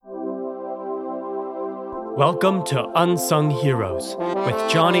Welcome to Unsung Heroes with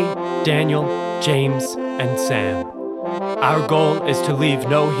Johnny, Daniel, James, and Sam. Our goal is to leave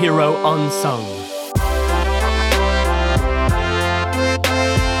no hero unsung.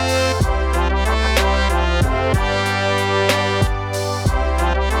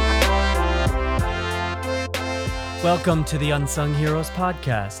 Welcome to the Unsung Heroes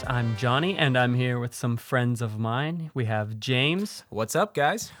podcast. I'm Johnny, and I'm here with some friends of mine. We have James. What's up,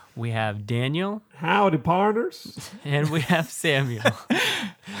 guys? We have Daniel. Howdy, partners. And we have Samuel.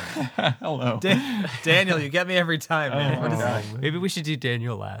 Hello. Daniel, you get me every time, man. What is that? Maybe we should do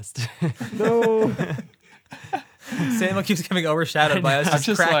Daniel last. No. Samuel keeps getting overshadowed by us I'm just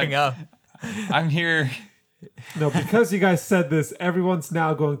just cracking up. I'm here. No, because you guys said this, everyone's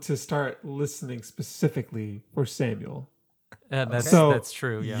now going to start listening specifically for Samuel. That's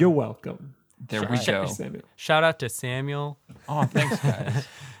true. Yeah. You're welcome. There we go. Samuel. Shout out to Samuel. Oh, thanks, guys.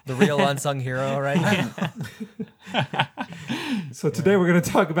 The real unsung hero right now. So today we're going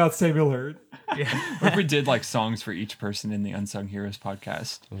to talk about Samuel Hurd. What if we did like songs for each person in the Unsung Heroes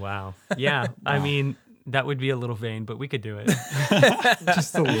podcast? Wow. Yeah. I mean, that would be a little vain, but we could do it.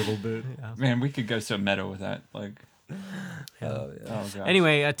 Just a little bit. Man, we could go so meta with that. Like, oh gosh.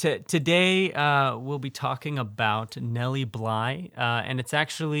 Anyway, today we'll be talking about Nellie Bly, and it's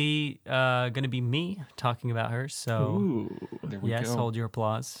actually going to be me talking about her. So, Ooh. There we yes, go. hold your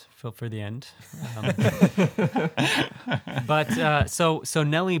applause for the end. So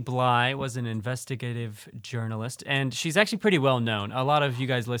Nellie Bly was an investigative journalist, and she's actually pretty well known. A lot of you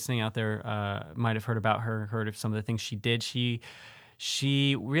guys listening out there might have heard about her, heard of some of the things she did.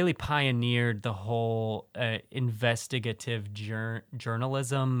 She really pioneered the whole investigative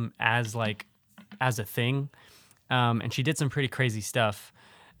journalism as a thing, and she did some pretty crazy stuff,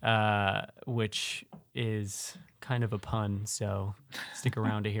 which is kind of a pun. So stick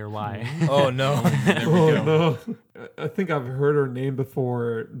around to hear why. Oh, no. No. I think I've heard her name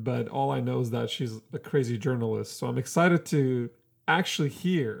before, but all I know is that she's a crazy journalist. So I'm excited to actually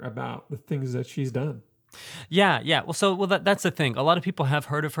hear about the things that she's done. Yeah. Well, that's the thing. A lot of people have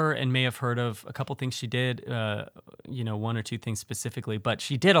heard of her and may have heard of a couple things she did, one or two things specifically, but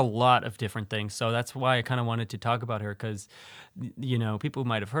she did a lot of different things. So that's why I kind of wanted to talk about her because, people who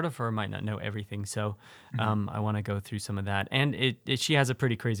might have heard of her might not know everything. So I want to go through some of that. And she has a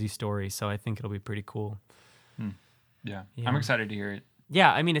pretty crazy story, so I think it'll be pretty cool. Yeah. I'm excited to hear it.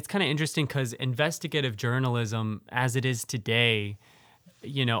 Yeah, I mean, it's kind of interesting because investigative journalism, as it is today,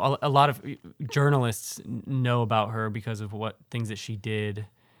 a lot of journalists know about her because of what things that she did.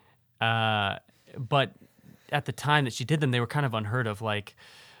 But at the time that she did them, they were kind of unheard of, like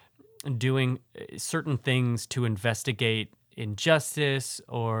doing certain things to investigate injustice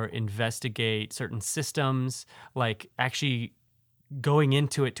or investigate certain systems, like actually going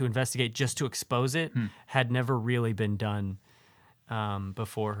into it to investigate just to expose it had never really been done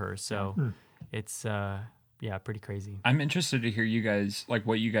before her. So it's... yeah, pretty crazy. I'm interested to hear you guys, like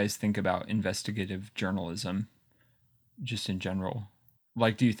what you guys think about investigative journalism just in general.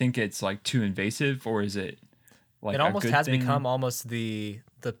 Like, do you think it's like too invasive or is it like It almost a good has thing? become almost the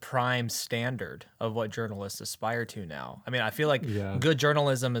prime standard of what journalists aspire to now. I mean, I feel like good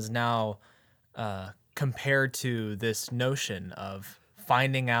journalism is now compared to this notion of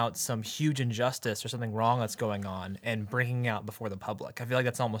finding out some huge injustice or something wrong that's going on and bringing it out before the public. I feel like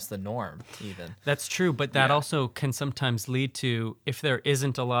that's almost the norm, even. That's true, but that also can sometimes lead to, if there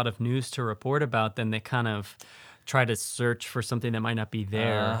isn't a lot of news to report about, then they kind of try to search for something that might not be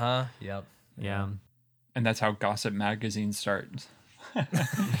there. Uh-huh. Yep. Yeah. And that's how gossip magazines start.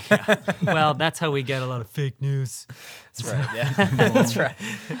 Well, that's how we get a lot of fake news. That's right. Yeah, that's right.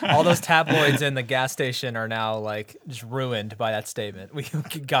 All those tabloids in the gas station are now like just ruined by that statement. We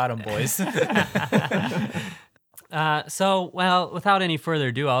got them, boys. Well, without any further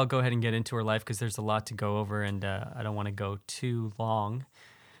ado, I'll go ahead and get into her life because there's a lot to go over, and I don't want to go too long.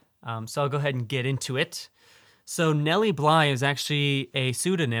 So I'll go ahead and get into it. So Nellie Bly is actually a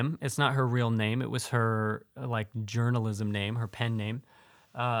pseudonym. It's not her real name. It was her journalism name, her pen name.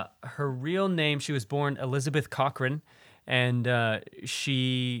 Her real name, she was born Elizabeth Cochran, and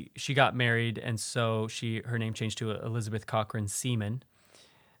she got married, and so her name changed to Elizabeth Cochran Seaman.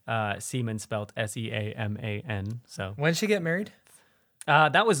 Seaman spelled Seaman. So When did she get married?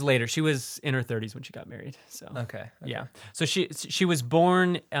 that was later. She was in her 30s when she got married. So Okay. yeah. So she was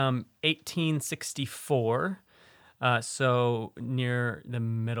born 1864. So near the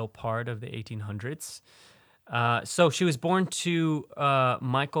middle part of the 1800s. So she was born to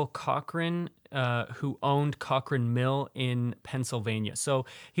Michael Cochran, who owned Cochran Mill in Pennsylvania. So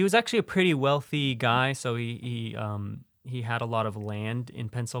he was actually a pretty wealthy guy. So he had a lot of land in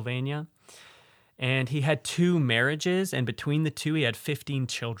Pennsylvania. And he had 2 marriages, and between the 2, he had 15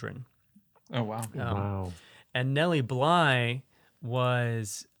 children. Oh, wow. Wow. And Nellie Bly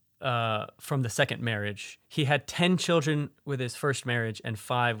was from the second marriage. He had 10 children with his first marriage and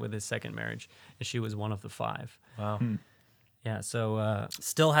 5 with his second marriage, and she was one of the 5. Wow. Yeah, so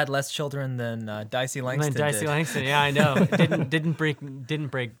Still had less children than Dicey Langston Dicey did. Langston, yeah, I know. Didn't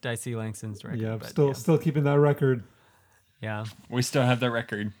break Dicey Langston's record. Yeah, but still keeping that record. yeah. We still have the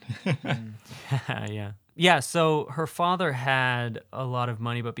record. Yeah. Yeah, so her father had a lot of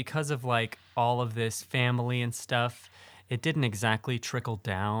money, but because of like all of this family and stuff, it didn't exactly trickle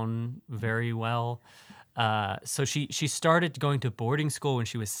down very well. So she started going to boarding school when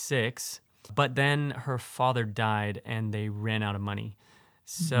she was 6, but then her father died and they ran out of money.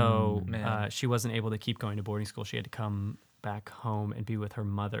 So she wasn't able to keep going to boarding school. She had to come back home and be with her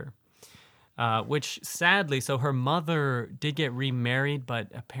mother. Which sadly, so her mother did get remarried, but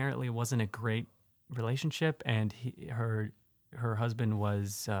apparently it wasn't a great relationship, and her husband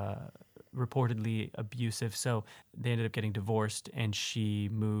was reportedly abusive, so they ended up getting divorced, and she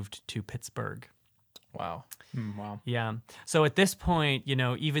moved to Pittsburgh. Wow. Wow. Yeah. So at this point,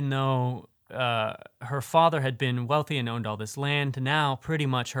 even though her father had been wealthy and owned all this land, now pretty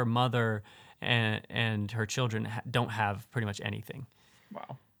much her mother and her children don't have pretty much anything.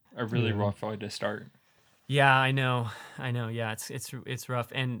 Wow. A really rough way to start. Yeah, I know. Yeah, it's rough.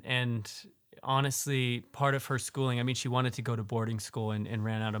 And honestly, part of her schooling, I mean, she wanted to go to boarding school and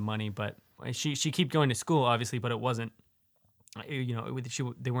ran out of money, but she kept going to school, obviously, but it wasn't,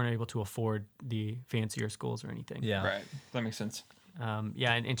 they weren't able to afford the fancier schools or anything. Yeah. Right. That makes sense.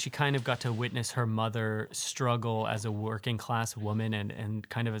 And she kind of got to witness her mother struggle as a working class woman and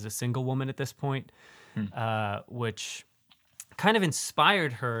kind of as a single woman at this point, which kind of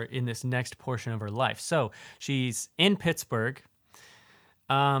inspired her in this next portion of her life. So she's in Pittsburgh.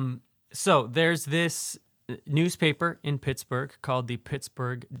 So there's this newspaper in Pittsburgh called the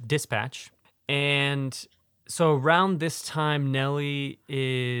Pittsburgh Dispatch. And so around this time, Nellie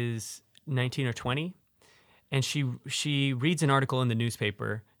is 19 or 20. And she reads an article in the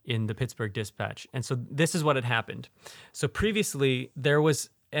newspaper in the Pittsburgh Dispatch. And so this is what had happened. So previously, there was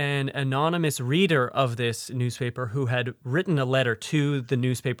an anonymous reader of this newspaper who had written a letter to the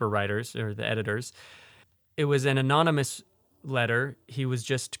newspaper writers or the editors. It was an anonymous letter. He was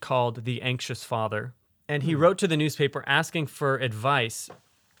just called The Anxious Father. And he wrote to the newspaper asking for advice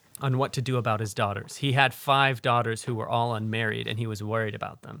on what to do about his daughters. He had 5 daughters who were all unmarried, and he was worried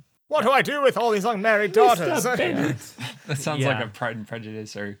about them. What do I do with all these unmarried daughters? That sounds like Yeah. a Pride and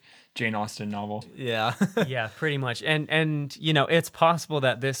Prejudice or Jane Austen novel. Yeah. Yeah, pretty much. And it's possible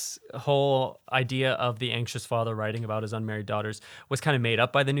that this whole idea of the anxious father writing about his unmarried daughters was kind of made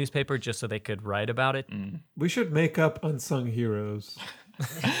up by the newspaper just so they could write about it. We should make up unsung heroes.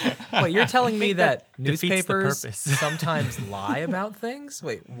 Wait, you're telling me that defeats the newspapers purpose. sometimes lie about things?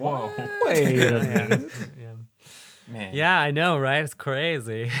 Wait, Whoa. Wait a minute. Man. Yeah, I know, right? It's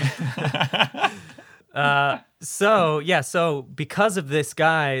crazy. So because of this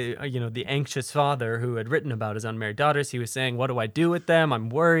guy, the anxious father who had written about his unmarried daughters, he was saying, what do I do with them? I'm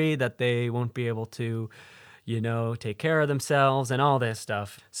worried that they won't be able to, take care of themselves and all this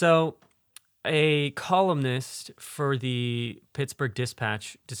stuff. So a columnist for the Pittsburgh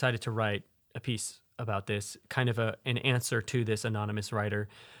Dispatch decided to write a piece about this, kind of an answer to this anonymous writer,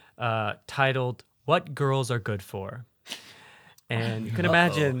 titled, What Girls Are Good For. And you can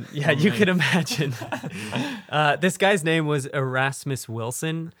imagine, you can imagine. This guy's name was Erasmus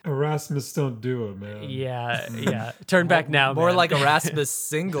Wilson. Erasmus don't do it, man. Yeah. Turn back now, more man. like Erasmus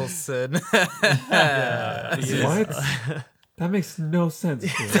Singleton. What? That makes no sense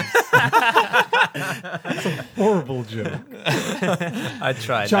to us. It's a horrible joke. I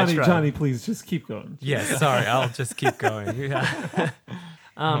tried. Johnny, please just keep going. Yeah, sorry, I'll just keep going.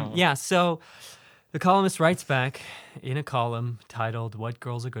 Yeah. So the columnist writes back in a column titled What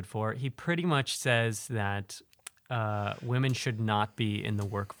Girls Are Good For. He pretty much says that women should not be in the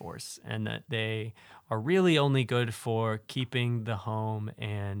workforce and that they are really only good for keeping the home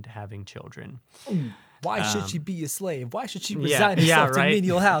and having children. Why should she be a slave? Why should she Yeah, resign herself to right.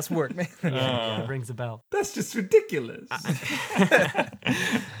 menial housework, man? Yeah, it rings a bell. That's just ridiculous.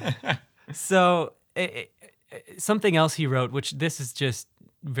 So something else he wrote, which this is just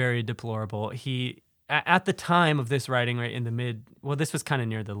very deplorable. He, at the time of this writing, right in the this was kind of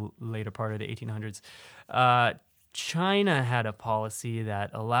near the later part of the 1800s, China had a policy that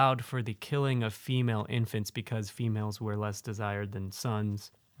allowed for the killing of female infants because females were less desired than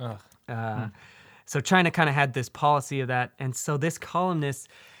sons. So China kind of had this policy of that. And so this columnist,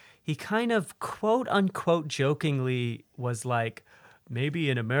 he kind of quote unquote jokingly was like, maybe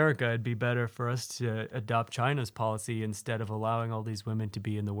in America it'd be better for us to adopt China's policy instead of allowing all these women to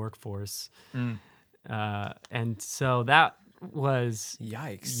be in the workforce. And so that was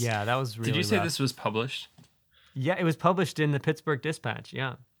Yikes. Yeah, that was really Did you say rough. this was published? Yeah, it was published in the Pittsburgh Dispatch.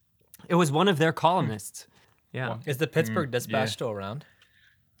 Yeah, it was one of their columnists. Yeah, Is the Pittsburgh Dispatch still around?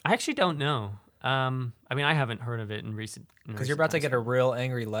 I actually don't know. I mean, I haven't heard of it in recent. Because you're about to get a real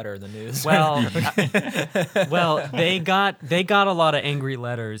angry letter in the news. Well, well, they got a lot of angry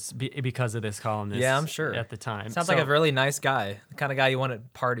letters because of this columnist. Yeah, I'm sure. At the time, Sounds like a really nice guy, the kind of guy you want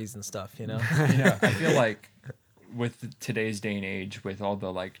at parties and stuff, you know? Yeah, I feel like with today's day and age, with all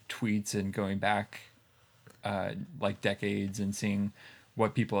the like tweets and going back like decades and seeing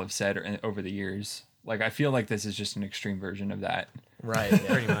what people have said over the years, like I feel like this is just an extreme version of that. Right, yeah.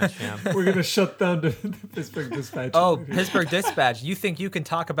 pretty much. Yeah. We're gonna shut down the Pittsburgh Dispatch. Oh, Pittsburgh Dispatch, you think you can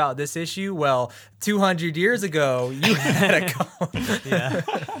talk about this issue? Well, 200 years ago, you had a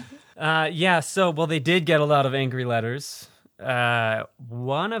column. So they did get a lot of angry letters.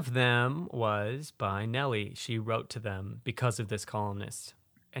 One of them was by Nellie. She wrote to them because of this columnist.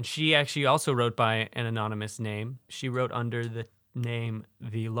 And she actually also wrote by an anonymous name. She wrote under the name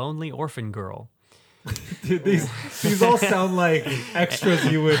The Lonely Orphan Girl. Dude, these all sound like extras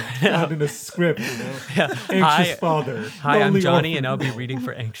you would have in a script, you know? Yeah. Anxious father. Hi, I'm Lonely Johnny, orphan. and I'll be reading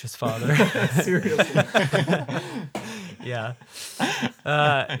for Anxious Father. Seriously. Yeah.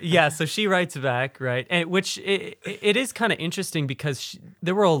 So she writes back, right? And which it is kind of interesting because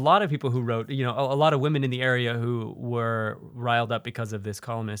there were a lot of people who wrote, a lot of women in the area who were riled up because of this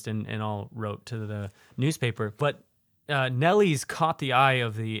columnist and all wrote to the newspaper. But Nellie's caught the eye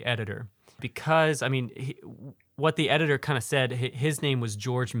of the editor because, I mean, what the editor kind of said, his name was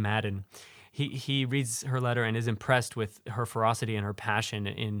George Madden. He reads her letter and is impressed with her ferocity and her passion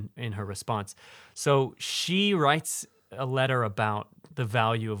in her response. So she writes a letter about the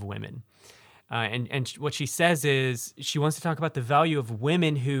value of women. And what she says is she wants to talk about the value of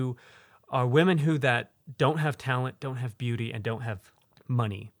women who are women who that don't have talent, don't have beauty, and don't have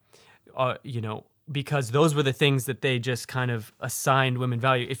money. Because those were the things that they just kind of assigned women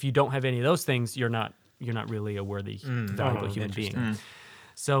value. If you don't have any of those things, you're not really a worthy, valuable human being.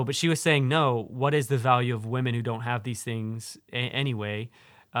 So, but she was saying, no, what is the value of women who don't have these things anyway?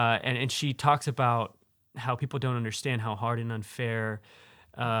 And she talks about how people don't understand how hard and unfair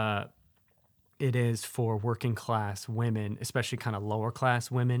it is for working class women, especially kind of lower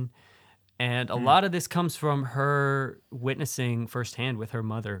class women. And a lot of this comes from her witnessing firsthand with her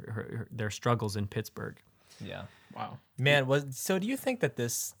mother, their struggles in Pittsburgh. Yeah. Wow. Man, so do you think that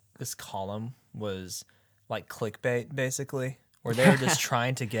this column was like clickbait, basically? Or they were just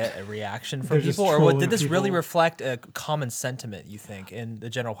trying to get a reaction from people? Or did this really reflect a common sentiment, you think, in the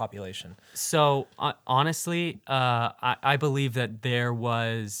general population? So, honestly, I believe that there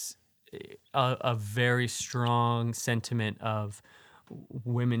was a very strong sentiment of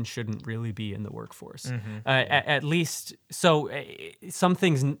women shouldn't really be in the workforce. At least, so some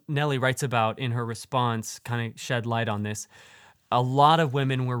things Nellie writes about in her response kind of shed light on this. A lot of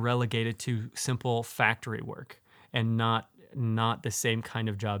women were relegated to simple factory work and not the same kind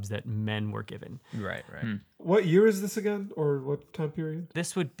of jobs that men were given. Right. What year is this again, or what time period?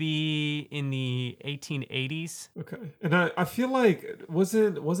 This would be in the 1880s. Okay, and I feel like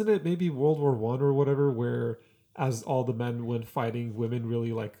wasn't it maybe World War I or whatever, where as all the men went fighting, women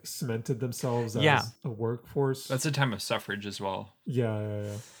really like cemented themselves as a workforce. That's a time of suffrage as well.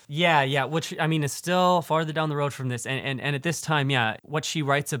 Yeah, which I mean is still farther down the road from this. And at this time, what she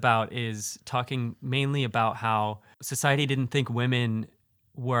writes about is talking mainly about how society didn't think women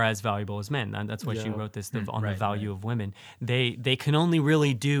were as valuable as men. And that's why she wrote this on the value of women. They can only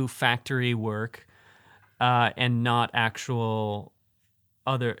really do factory work and not actual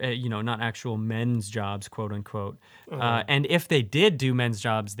not actual men's jobs, quote unquote. And if they did do men's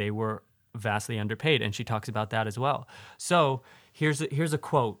jobs, they were vastly underpaid. And she talks about that as well. So here's a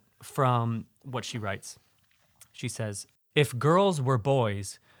quote from what she writes. She says, "If girls were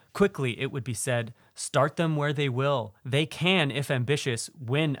boys, quickly it would be said, start them where they will. They can, if ambitious,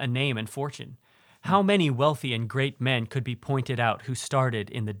 win a name and fortune. How many wealthy and great men could be pointed out who started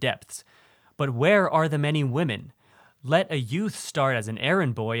in the depths? But where are the many women? Let a youth start as an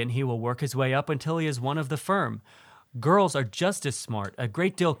errand boy, and he will work his way up until he is one of the firm. Girls are just as smart, a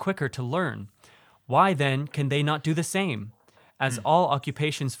great deal quicker to learn. Why, then, can they not do the same? As all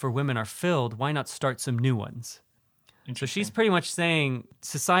occupations for women are filled, why not start some new ones?" So she's pretty much saying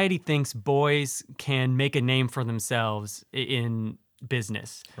society thinks boys can make a name for themselves in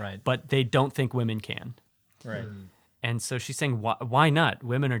business, Right. but they don't think women can. Right. And so she's saying, why not?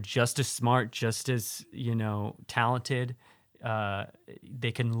 Women are just as smart, just as, talented.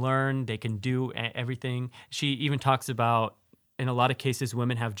 they can learn, they can do everything. She even talks about, in a lot of cases,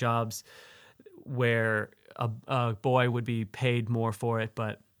 women have jobs where a boy would be paid more for it,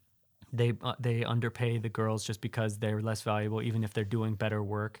 but they underpay the girls just because they're less valuable, even if they're doing better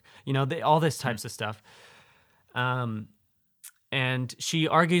work. All this types of stuff. And she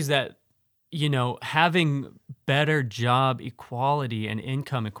argues that, having better job equality and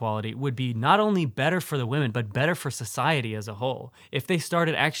income equality would be not only better for the women, but better for society as a whole. If they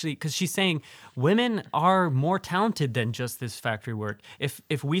started actually, because she's saying women are more talented than just this factory work.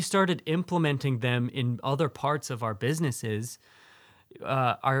 If we started implementing them in other parts of our businesses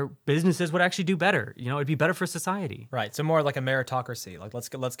would actually do better. It'd be better for society. Right. So more like a meritocracy. Like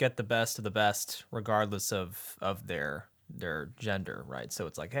let's get the best of the best, regardless of their gender. Right. So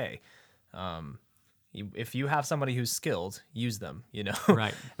it's like, hey, if you have somebody who's skilled, use them.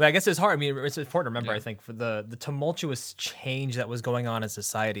 Right. But I guess it's hard. I mean, it's important to remember. I think for the tumultuous change that was going on in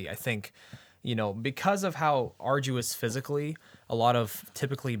society, I think, because of how arduous physically a lot of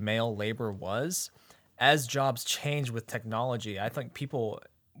typically male labor was. As jobs change with technology, I think people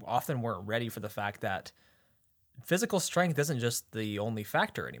often weren't ready for the fact that physical strength isn't just the only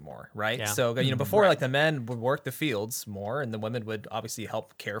factor anymore, right? Yeah. So, before, like, the men would work the fields more and the women would obviously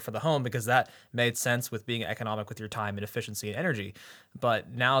help care for the home because that made sense with being economic with your time and efficiency and energy.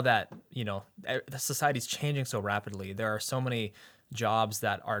 But now that, the society's changing so rapidly, there are so many jobs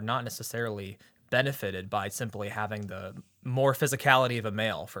that are not necessarily benefited by simply having the more physicality of a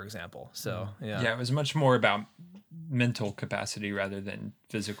male, for example. So it was much more about mental capacity rather than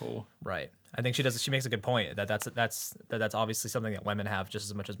physical. Right. I think she makes a good point that's obviously something that women have just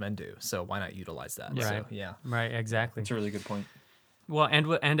as much as men do. So why not utilize that? Right. So, yeah. Right. Exactly. That's a really good point. Well,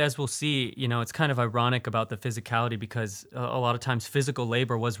 and as we'll see, it's kind of ironic about the physicality because a lot of times physical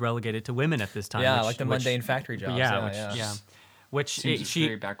labor was relegated to women at this time. Yeah, like the mundane factory jobs. Which seems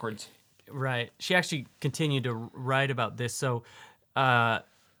very backwards. Right. She actually continued to write about this. So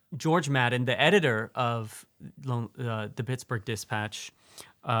George Madden, the editor of the Pittsburgh Dispatch,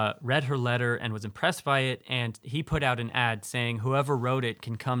 read her letter and was impressed by it, and he put out an ad saying whoever wrote it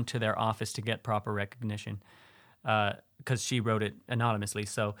can come to their office to get proper recognition because she wrote it anonymously.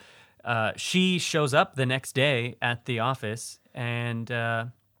 So she shows up the next day at the office,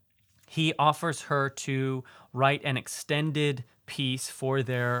 and he offers her to write an extended piece for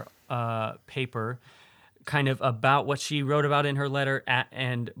their paper, kind of about what she wrote about in her letter,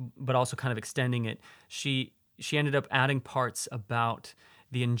 but also kind of extending it. She ended up adding parts about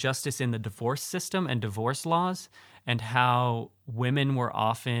the injustice in the divorce system and divorce laws, and how women were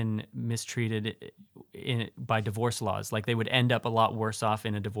often mistreated by divorce laws. Like they would end up a lot worse off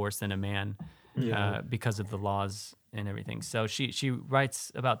in a divorce than a man because of the laws and everything. So she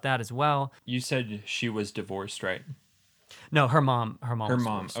writes about that as well. You said she was divorced, right? No, her mom. Her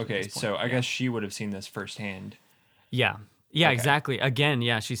mom. Okay, so I guess she would have seen this firsthand. Yeah, okay. Exactly. Again,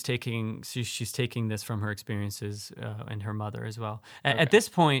 she's taking this from her experiences and her mother as well. At this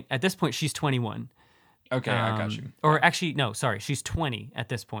point, she's 21. Okay, I got you. Or actually, no, sorry, she's 20 at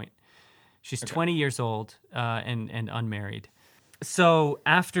this point. She's 20 years old and unmarried. So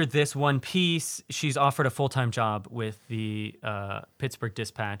after this one piece, she's offered a full-time job with the Pittsburgh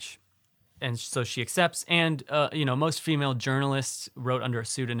Dispatch. And so she accepts, and most female journalists wrote under a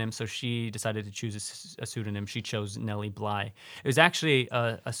pseudonym, so she decided to choose a pseudonym. She chose Nellie Bly. It was actually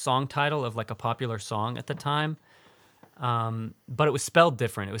a song title of like a popular song at the time, but it was spelled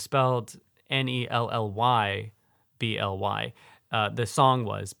different. It was spelled Nellybly. The song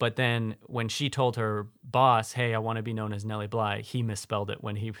was, but then when she told her boss, "Hey, I want to be known as Nellie Bly," he misspelled it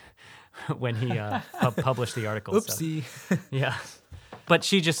when he published the article. Oopsie. So, yeah. But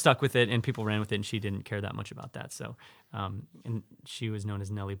she just stuck with it, and people ran with it, and she didn't care that much about that. So, and she was known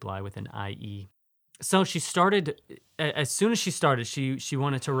as Nellie Bly with an IE. So she started, as soon as she started, she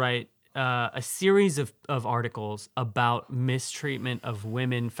wanted to write a series of articles about mistreatment of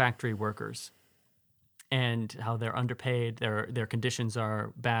women factory workers and how they're underpaid, their conditions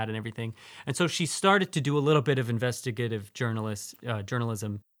are bad and everything. And so she started to do a little bit of investigative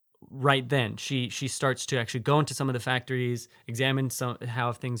journalism. Right then, she starts to actually go into some of the factories, examine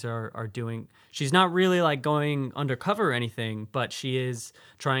how things are doing. She's not really like going undercover or anything, but she is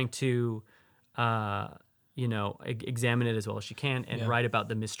trying to, examine it as well as she can and write about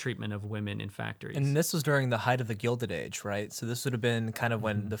the mistreatment of women in factories. And this was during the height of the Gilded Age, right? So this would have been kind of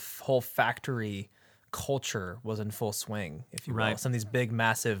when the whole factory culture was in full swing, if you will. Right. Some of these big,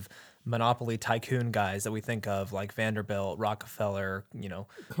 massive monopoly tycoon guys that we think of, like Vanderbilt, Rockefeller,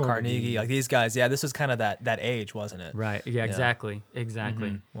 Carnegie, Carnegie. like these guys. Yeah, this was kind of that age, wasn't it? Right. Yeah, exactly.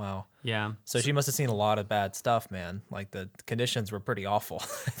 Exactly. Wow. Yeah. So she must have seen a lot of bad stuff, man. Like the conditions were pretty awful.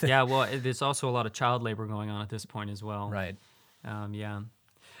 Yeah, well, there's also a lot of child labor going on at this point as well. Right. Yeah.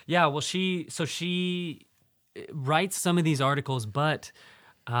 Yeah, well, she writes some of these articles, but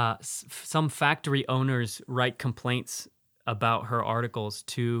some factory owners write complaints about her articles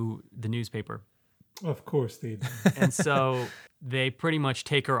to the newspaper. Of course they do. And so they pretty much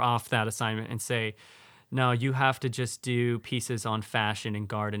take her off that assignment and say, no, you have to just do pieces on fashion and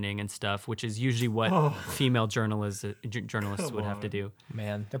gardening and stuff, which is usually what female journalists would have to do.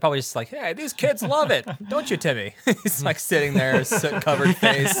 Man, they're probably just like, hey, these kids love it. Don't you, Timmy? He's like sitting there, soot-covered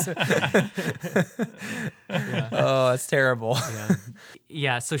face. Oh, that's terrible.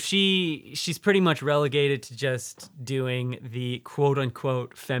 Yeah, so she's pretty much relegated to just doing the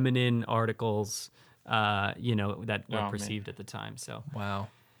quote-unquote feminine articles, that were perceived at the time. So Wow.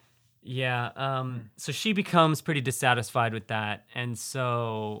 yeah, so she becomes pretty dissatisfied with that, and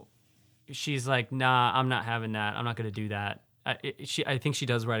so she's like, "Nah, I'm not having that. I'm not going to do that." I think she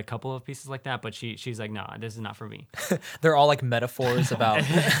does write a couple of pieces like that, but she's like, "Nah, this is not for me." They're all like metaphors about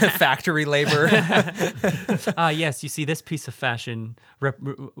factory labor. Yes, you see, this piece of fashion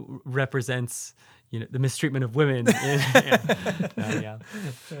represents the mistreatment of women. Yeah.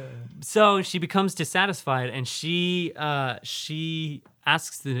 So she becomes dissatisfied, and she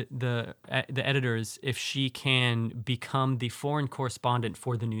asks the editors if she can become the foreign correspondent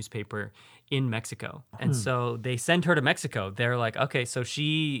for the newspaper in Mexico. And so they send her to Mexico. They're like, okay, so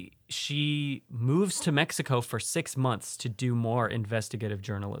she moves to Mexico for 6 months to do more investigative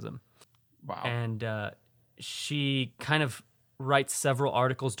journalism. Wow. And she kind of writes several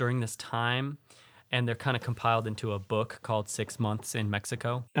articles during this time, and they're kind of compiled into a book called 6 Months in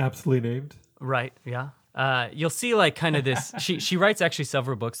Mexico. Aptly named. Right, yeah. You'll see like kind of this, she writes actually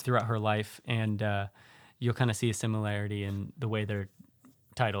several books throughout her life, and you'll kind of see a similarity in the way they're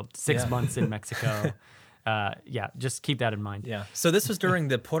titled, 6 Months in Mexico. Just keep that in mind. Yeah. So this was during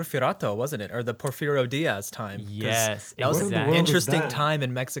the Porfiriato, wasn't it? Or the Porfirio Diaz time. 'Cause Yes, That was exactly. an interesting that? time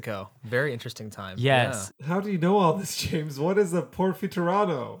in Mexico. Very interesting time. Yes. Yeah. How do you know all this, James? What is a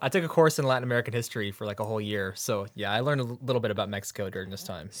Porfitirano? I took a course in Latin American history for like a whole year. So yeah, I learned a little bit about Mexico during this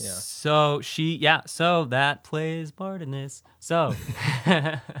time. Yeah. So so that plays part in this. So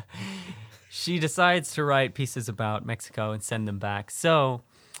she decides to write pieces about Mexico and send them back. So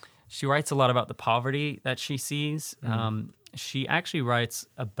she writes a lot about the poverty that she sees. She actually writes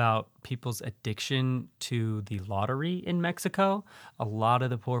about people's addiction to the lottery in Mexico. A lot of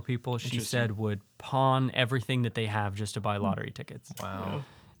the poor people, she said, would pawn everything that they have just to buy lottery tickets. Wow.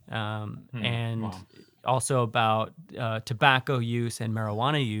 And also about tobacco use and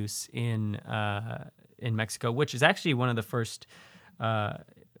marijuana use in Mexico, which is actually one of the first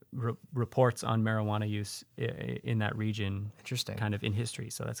reports on marijuana use in that region. Interesting. Kind of in history,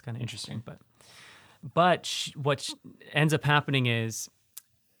 so that's kind of interesting. But what ends up happening is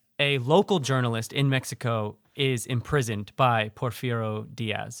a local journalist in Mexico is imprisoned by Porfirio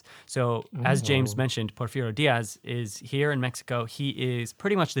Diaz. So as James mentioned, Porfirio Diaz is here in Mexico. He is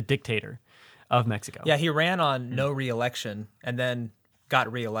pretty much the dictator of Mexico. Yeah, he ran on no re-election and then got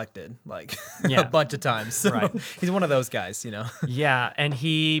reelected like a bunch of times. So Right. he's one of those guys, Yeah, and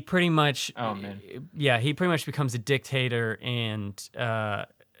he pretty much he pretty much becomes a dictator, and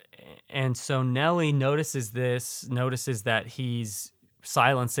so Nellie notices that he's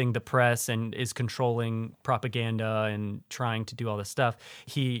silencing the press and is controlling propaganda and trying to do all this stuff.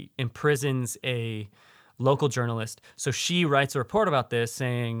 He imprisons a local journalist. So she writes a report about this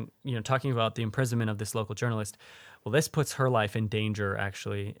saying, talking about the imprisonment of this local journalist. Well, this puts her life in danger,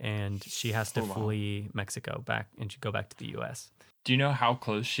 actually, and she has to flee Mexico and go back to the U.S. Do you know how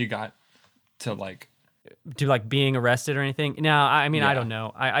close she got to being arrested or anything? No, I mean, I don't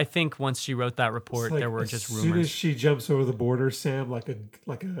know. I think once she wrote that report, there were just rumors. As soon as she jumps over the border, Sam, like a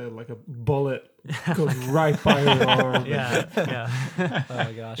bullet goes right by her arm. Yeah. Oh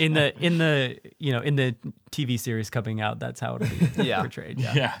my gosh. In the TV series coming out, that's how it'll be portrayed.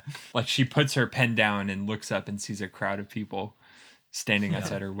 Yeah. Like she puts her pen down and looks up and sees a crowd of people standing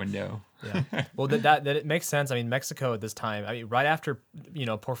outside her window. Yeah. Well, that it makes sense. I mean, Mexico at this time, right after,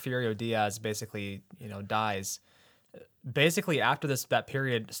 Porfirio Diaz basically, dies, basically after that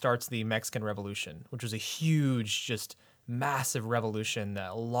period starts the Mexican Revolution, which was a huge, just massive revolution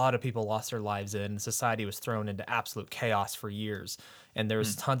that a lot of people lost their lives in. Society was thrown into absolute chaos for years. And there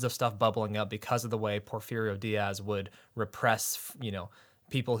was tons of stuff bubbling up because of the way Porfirio Diaz would repress,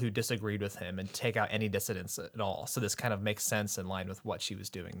 people who disagreed with him and take out any dissidents at all. So this kind of makes sense in line with what she was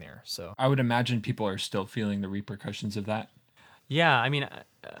doing there. So I would imagine people are still feeling the repercussions of that. Yeah, I mean,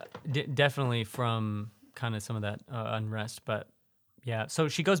 definitely from kind of some of that unrest. But yeah, so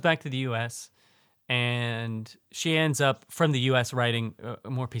she goes back to the U.S. and she ends up from the U.S. writing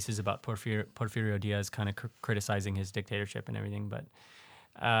more pieces about Porfirio Diaz, kind of criticizing his dictatorship and everything.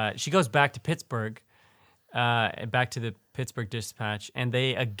 But she goes back to Pittsburgh, back to the Pittsburgh Dispatch, and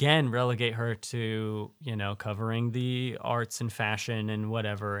they again relegate her to, covering the arts and fashion and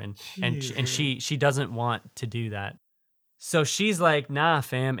whatever. And she doesn't want to do that. So she's like, nah,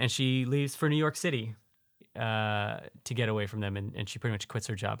 fam, and she leaves for New York City to get away from them, and she pretty much quits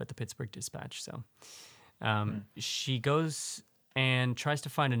her job at the Pittsburgh Dispatch. So she goes and tries to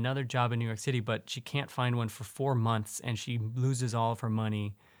find another job in New York City, but she can't find one for 4 months, and she loses all of her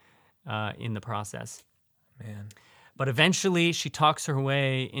money in the process. Man. But eventually she talks her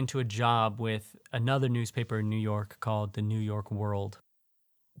way into a job with another newspaper in New York called the New York World.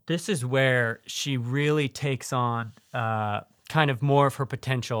 This is where she really takes on kind of more of her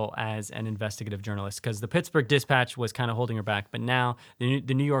potential as an investigative journalist, because the Pittsburgh Dispatch was kind of holding her back. But now the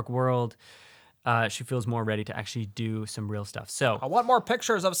New York World, she feels more ready to actually do some real stuff. So I want more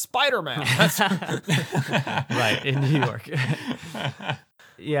pictures of Spider-Man. Right, in New York.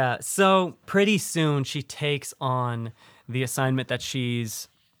 Yeah, so pretty soon she takes on the assignment that she's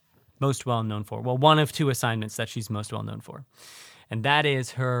most well known for. Well, one of two assignments that she's most well known for. And that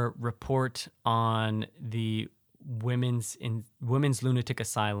is her report on the women's lunatic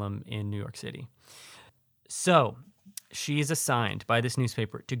asylum in New York City. So she is assigned by this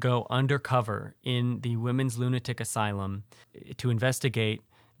newspaper to go undercover in the women's lunatic asylum to investigate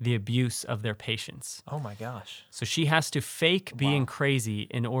the abuse of their patients. Oh my gosh. So she has to fake being crazy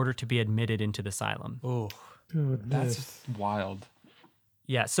in order to be admitted into the asylum. Oh, That's wild.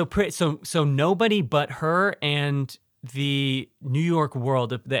 Yeah, so nobody but her and the New York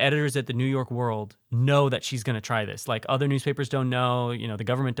World, the editors at the New York World, know that she's going to try this. Like, other newspapers don't know, the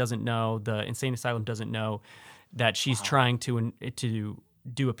government doesn't know, the insane asylum doesn't know that she's trying to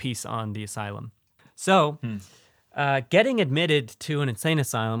do a piece on the asylum. So getting admitted to an insane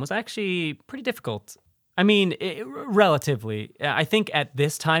asylum was actually pretty difficult. I mean, relatively. I think at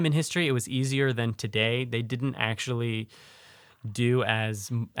this time in history, it was easier than today. They didn't actually do as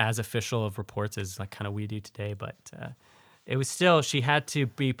official of reports as like kind of we do today, but it was still, she had to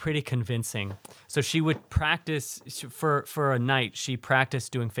be pretty convincing. So she would practice for a night. She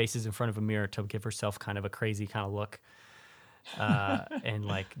practiced doing faces in front of a mirror to give herself kind of a crazy kind of look, and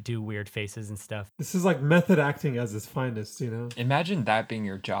like do weird faces and stuff. This is like method acting as its finest, Imagine that being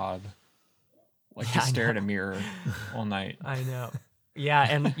your job, like to stare at a mirror all night. I know. Yeah,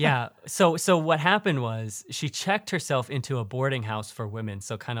 and yeah. So what happened was she checked herself into a boarding house for women,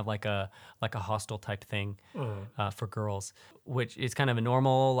 so kind of like a hostel type thing for girls, which is kind of a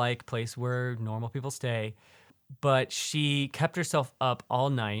normal like place where normal people stay. But she kept herself up all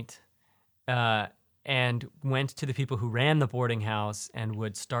night and went to the people who ran the boarding house and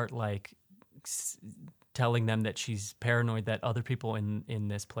would start like telling them that she's paranoid that other people in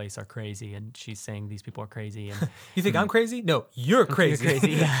this place are crazy, and she's saying these people are crazy. And you think I'm crazy? No, you're crazy. You're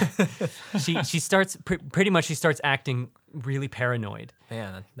crazy. Yeah. she starts pretty much. She starts acting really paranoid.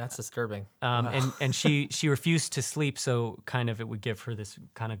 Man, that's disturbing. Wow. And she refused to sleep, so kind of it would give her this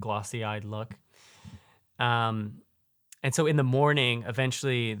kind of glossy-eyed look. And so in the morning,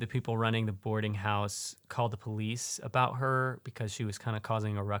 eventually the people running the boarding house called the police about her because she was kind of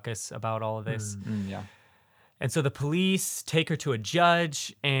causing a ruckus about all of this. Yeah. And so the police take her to a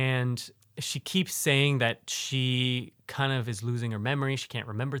judge, and she keeps saying that she kind of is losing her memory. She can't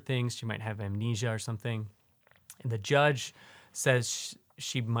remember things. She might have amnesia or something. And the judge says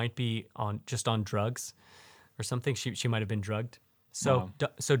she might be on drugs or something. She might have been drugged. So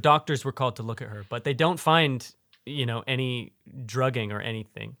so doctors were called to look at her, but they don't find any drugging or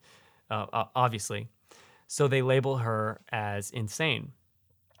anything, obviously. So they label her as insane.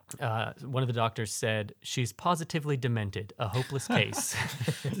 One of the doctors said, she's positively demented, a hopeless case.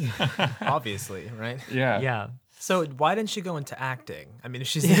 Obviously, right? Yeah. Yeah. So why didn't she go into acting? I mean, if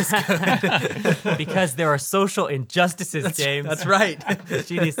she's this good. Because there are social injustices, James. That's right.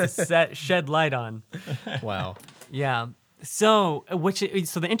 She needs to shed light on. Wow. Yeah. So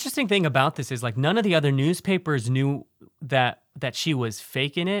the interesting thing about this is like none of the other newspapers knew that she was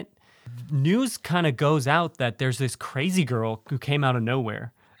faking it. News kind of goes out that there's this crazy girl who came out of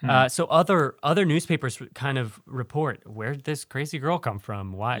nowhere. So other newspapers kind of report, where did this crazy girl come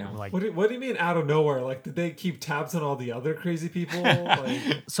from? Why? Yeah. Like, What do you mean out of nowhere? Like, did they keep tabs on all the other crazy people?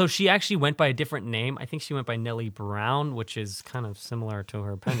 Like, so she actually went by a different name. I think she went by Nellie Brown, which is kind of similar to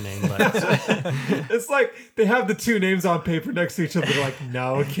her pen name. But it's like they have the two names on paper next to each other. They're like,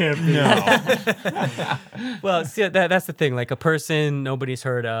 no, it can't be. well, see, that's the thing. Like a person nobody's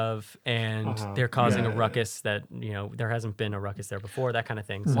heard of, and they're causing a Yeah. ruckus that there hasn't been a ruckus there before. That kind of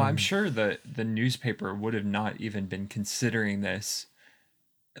thing. So, Well, I'm sure the newspaper would have not even been considering this.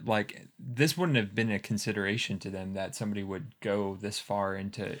 Like, this wouldn't have been a consideration to them that somebody would go this far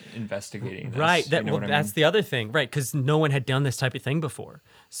into investigating this. right. You know what I That's mean? the other thing, right? Because no one had done this type of thing before,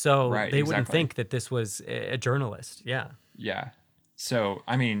 so Right, they wouldn't exactly. think that this was a journalist. Yeah. Yeah. So,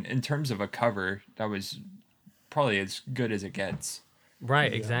 I mean, in terms of a cover, that was probably as good as it gets.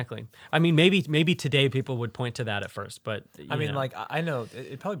 Right, exactly. I mean, maybe today people would point to that at first, but I mean, know. like, I know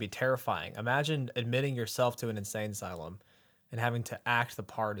it'd probably be terrifying. Imagine admitting yourself to an insane asylum and having to act the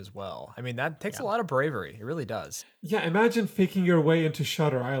part as well. I mean, that takes a lot of bravery. It really does. Yeah, imagine faking your way into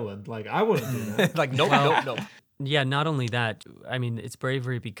Shutter Island. Like, I wouldn't do that. Like, nope. Yeah, not only that, I mean, it's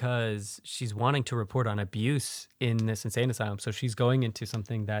bravery because she's wanting to report on abuse in this insane asylum. So she's going into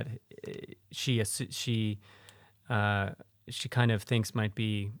something that she kind of thinks might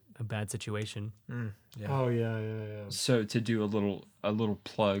be a bad situation. Oh yeah. So to do a little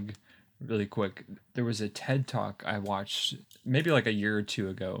plug really quick, there was a TED Talk I watched maybe like a year or two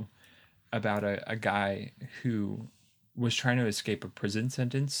ago about a guy who was trying to escape a prison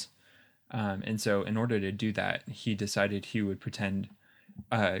sentence. And so in order to do that, he decided he would pretend,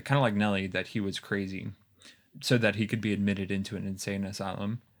 kind of like Nellie, that he was crazy so that he could be admitted into an insane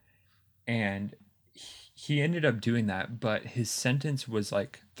asylum. And he ended up doing that, but his sentence was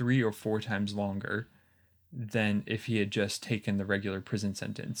like 3 or 4 times longer than if he had just taken the regular prison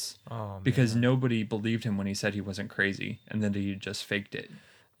sentence. Because nobody believed him when he said he wasn't crazy, and then he just faked it.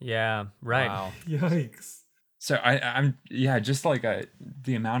 Yeah, right. Wow. Yikes. So I'm just like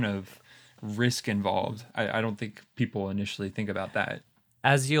the amount of risk involved. I don't think people initially think about that.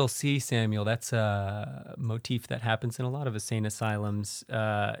 As you'll see, Samuel, that's a motif that happens in a lot of insane asylums.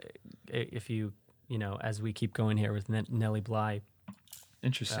 If you as we keep going here with Nellie Bly.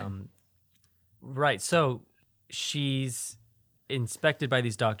 Interesting. Right. So she's inspected by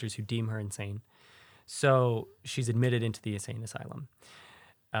these doctors who deem her insane. So she's admitted into the insane asylum.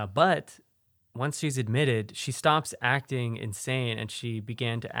 But once she's admitted, she stops acting insane and she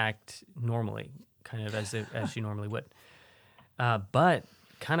began to act normally, kind of as she normally would. But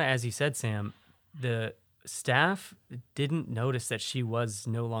kind of as you said, Sam, the staff didn't notice that she was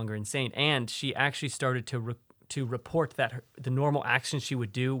no longer insane, and she actually started to report that the normal actions she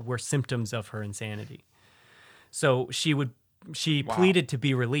would do were symptoms of her insanity. So she pleaded to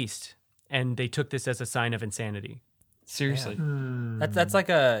be released, and they took this as a sign of insanity. Seriously. That's like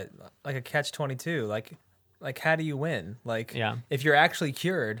a catch-22. Like how do you win? Like, if you're actually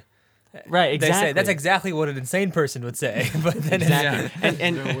cured, right? Exactly. They say that's exactly what an insane person would say. But then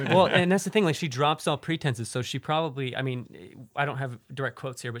and that's the thing. Like, she drops all pretenses. So she probably, I mean, I don't have direct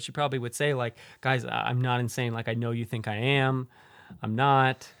quotes here, but she probably would say, like, guys, I'm not insane. Like, I know you think I am. I'm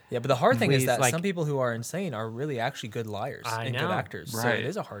not. Yeah, but the hard thing is that like, some people who are insane are really actually good liars and good actors. Right. So it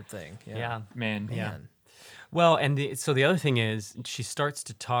is a hard thing. Yeah. Man. Well, and so the other thing is she starts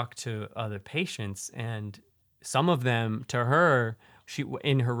to talk to other patients, and some of them, to her,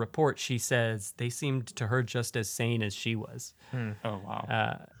 in her report, she says they seemed to her just as sane as she was. Oh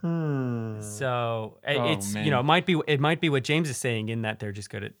wow. So it's man. it might be what James is saying, in that they're just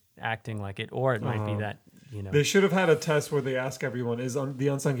good at acting like it, or it might be that They should have had a test where they ask everyone, is the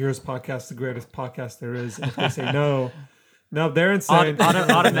Unsung Heroes podcast the greatest podcast there is? And if they say no, they're insane.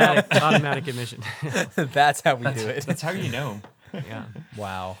 automatic admission. That's how we do it. That's how you know. Yeah.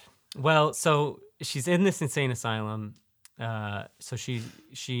 Wow. Well, so she's in this insane asylum. So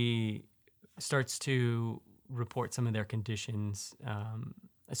she starts to report some of their conditions.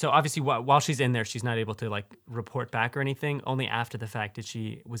 So obviously, while she's in there, she's not able to like report back or anything. Only after the fact did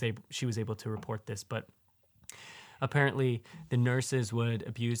she was able to report this. But apparently, the nurses would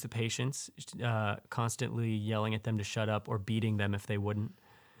abuse the patients, constantly yelling at them to shut up or beating them if they wouldn't.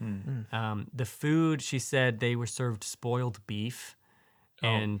 The food, she said, they were served spoiled beef.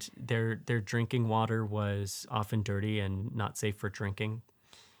 And their drinking water was often dirty and not safe for drinking.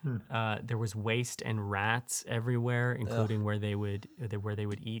 There was waste and rats everywhere, including where they would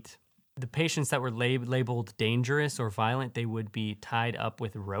eat. The patients that were labeled dangerous or violent, they would be tied up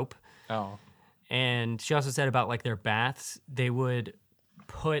with rope. Oh. And she also said about like their baths, they would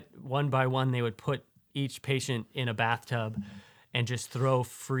put one by one, they would put each patient in a bathtub and just throw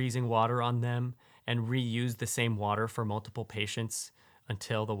freezing water on them and reuse the same water for multiple patients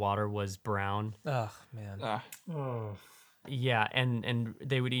until the water was brown. Oh man. Oh, Yeah, and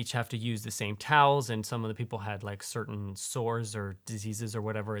they would each have to use the same towels, and some of the people had like certain sores or diseases or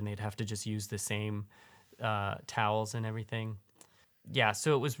whatever, and they'd have to just use the same towels and everything. Yeah,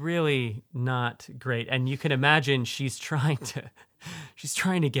 so it was really not great, and you can imagine she's trying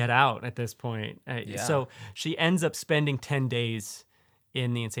to get out at this point. So she ends up spending 10 days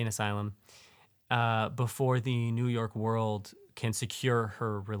in the insane asylum before the New York World can secure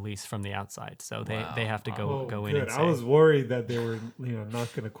her release from the outside. So they have to go in good. and say, I was worried that they were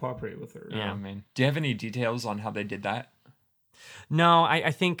not going to cooperate with her. Yeah. Oh, man. Do you have any details on how they did that? No,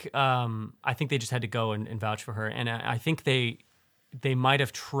 I think they just had to go and vouch for her, and I think they might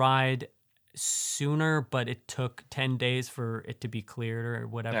have tried sooner, but it took 10 days for it to be cleared or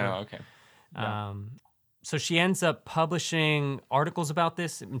whatever. Oh, okay. So she ends up publishing articles about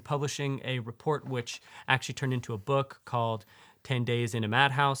this and publishing a report which actually turned into a book called 10 Days in a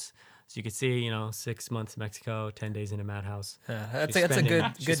Madhouse. So you can see, 6 months in Mexico, 10 days in a madhouse. That's She's a good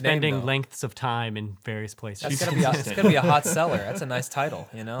she's name. spending Though. lengths of time in various places. It's gonna be a hot seller. That's a nice title.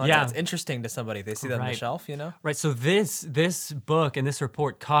 Yeah. It's interesting to somebody. They see that on the Right. shelf. Right. So this book and this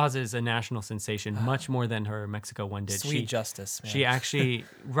report causes a national sensation, much more than her Mexico one did. Sweet justice. Man. She actually,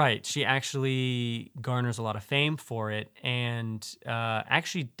 right. She actually garners a lot of fame for it, and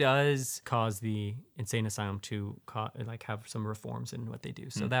actually does cause the insane asylum to have some reforms in what they do.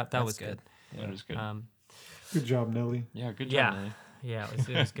 So that was good. Yeah, that was good. Good job, Nellie. Yeah, good job, Nellie. Yeah, it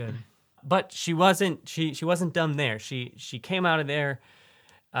was good. But she wasn't done there. She came out of there,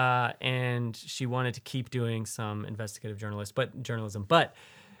 and she wanted to keep doing some investigative journalism. But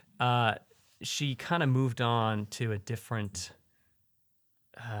she kind of moved on to a different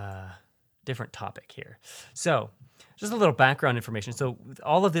topic here. So, just a little background information. So,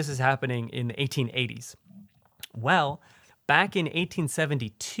 all of this is happening in the 1880s. Well, back in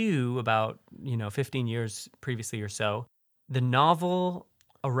 1872, about 15 years previously or so, the novel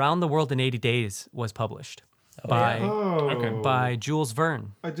Around the World in 80 Days was published by Jules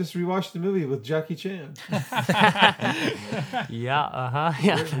Verne. I just rewatched the movie with Jackie Chan. Yeah,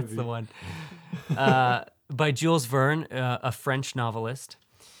 that's the one. By Jules Verne, a French novelist.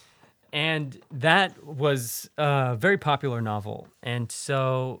 And that was a very popular novel. And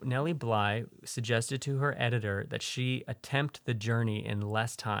so Nellie Bly suggested to her editor that she attempt the journey in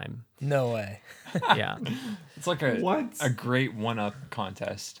less time. No way. Yeah. It's like a great one-up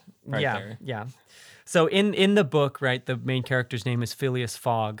contest there. Yeah. So in the book, right, the main character's name is Phileas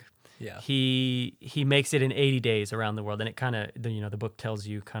Fogg. Yeah. He makes it in 80 days around the world, and it kind of the book tells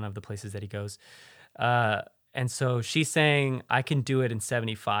you kind of the places that he goes. And so she's saying, I can do it in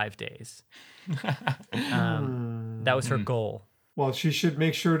 75 days. That was her goal. Well, she should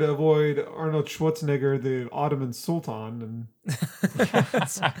make sure to avoid Arnold Schwarzenegger, the Ottoman Sultan, and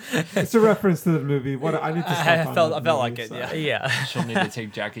it's a reference to the movie. I need to. I felt like it. So. Yeah. She'll need to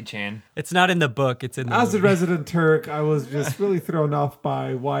take Jackie Chan. It's not in the book. It's in the As movie. a resident Turk, I was just really thrown off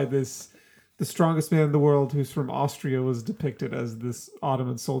by why the strongest man in the world, who's from Austria, was depicted as this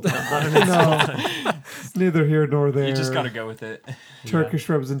Ottoman Sultan. It's neither here nor there. You just got to go with it. Turkish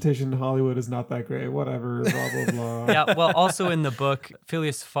representation in Hollywood is not that great. Whatever, blah, blah, blah. Yeah, well, also in the book,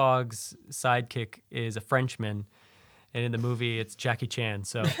 Phileas Fogg's sidekick is a Frenchman, and in the movie, it's Jackie Chan.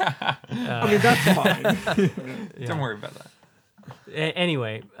 So, I mean, that's fine. Don't worry about that.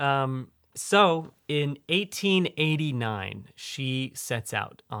 Anyway, so in 1889, she sets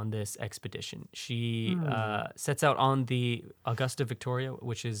out on this expedition. She sets out on the Augusta Victoria,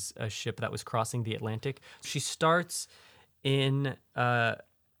 which is a ship that was crossing the Atlantic. She starts in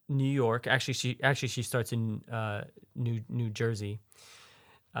New York. Actually, she starts in New Jersey,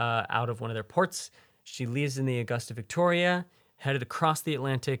 out of one of their ports. She leaves in the Augusta Victoria, headed across the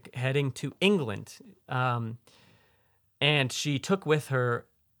Atlantic, heading to England. And she took with her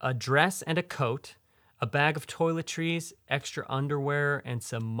a dress and a coat, a bag of toiletries, extra underwear, and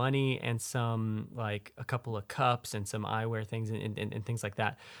some money, and some a couple of cups and some eyewear things and things like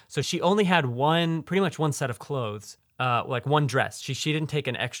that. So she only had pretty much one set of clothes, one dress. She didn't take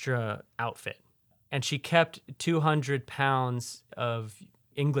an extra outfit, and she kept 200 pounds of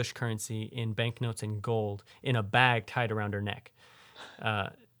English currency in banknotes and gold in a bag tied around her neck.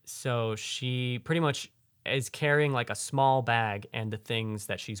 So she pretty much is carrying a small bag and the things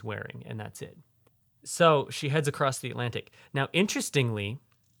that she's wearing, and that's it. So she heads across the Atlantic. Now, interestingly,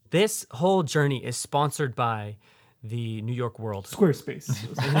 this whole journey is sponsored by the New York World. Squarespace.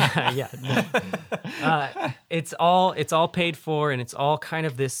 Yeah. No. It's all paid for, and it's all kind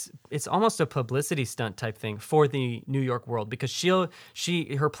of this it's almost a publicity stunt type thing for the New York world, because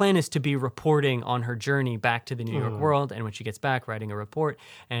her plan is to be reporting on her journey back to the New York world, and when she gets back, writing a report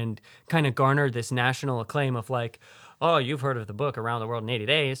and kind of garner this national acclaim of like, oh, you've heard of the book Around the World in 80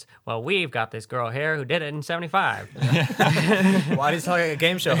 Days. Well, we've got this girl here who did it in 75. Why do you sound like a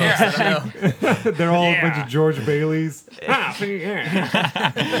game show host? I don't know. They're all a bunch of George Baileys.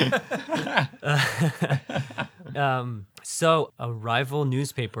 So a rival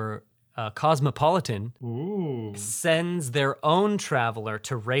newspaper, Cosmopolitan, sends their own traveler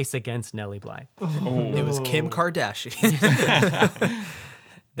to race against Nellie Bly. It was Kim Kardashian.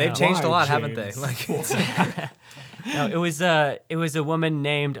 They've changed a lot, haven't they? Like, No, it was a woman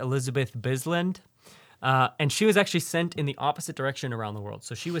named Elizabeth Bisland, and she was actually sent in the opposite direction around the world.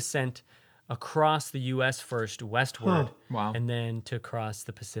 So she was sent across the U.S. first, westward, Wow. and then to cross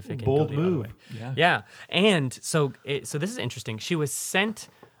the Pacific. Bold and go the move. other way. Yeah. And so this is interesting. She was sent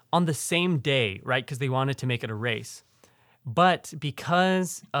on the same day, right? Because they wanted to make it a race, but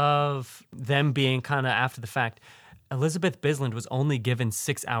because of them being kind of after the fact, Elizabeth Bisland was only given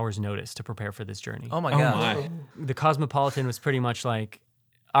 6 hours notice to prepare for this journey. oh my god. my. The Cosmopolitan was pretty much like,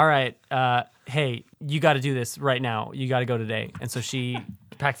 all right, hey, you got to do this right now. You got to go today. And so she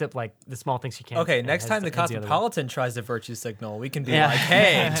packs up like the small things she can. Okay, and next time the heads other way. Cosmopolitan tries to virtue signal, we can be Yeah. like,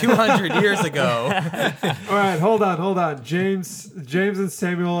 hey, 200 years ago. All right, hold on. James and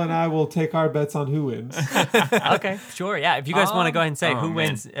Samuel and I will take our bets on who wins. Okay, sure, yeah. If you guys want to go ahead and say who man.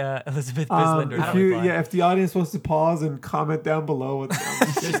 wins, Elizabeth Bisland or If Nellie Bly. if the audience wants to pause and comment down below. You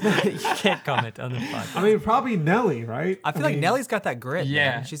can't comment on the podcast. I mean, probably Nelly, right? I feel like Nellie's got that grit.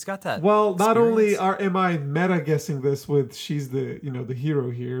 Yeah. Man. She's got that. Well, not only experience. am I meta guessing this with she's the the hero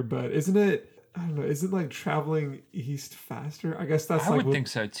here, but isn't it? I don't know. Isn't like traveling east faster? I guess that's I like would what- think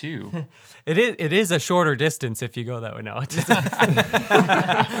so too. It is a shorter distance if you go that way. No, it isn't.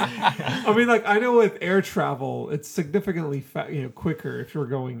 I mean, like I know with air travel, it's significantly quicker if you're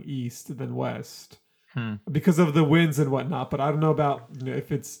going east than west because of the winds and whatnot. But I don't know about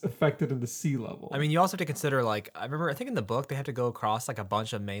if it's affected in the sea level. I mean, you also have to consider, like, I think in the book they have to go across like a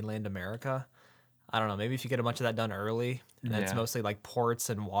bunch of mainland America. I don't know. Maybe if you get a bunch of that done early, and it's Yeah. mostly like ports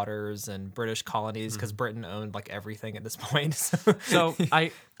and waters and British colonies, because Britain owned like everything at this point. So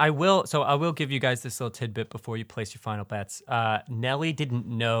I will give you guys this little tidbit before you place your final bets. Nellie didn't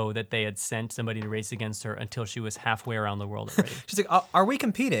know that they had sent somebody to race against her until she was halfway around the world already. She's like, "Are we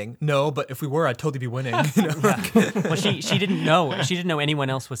competing?" No, but if we were, I'd totally be winning. Well, she didn't know. She didn't know anyone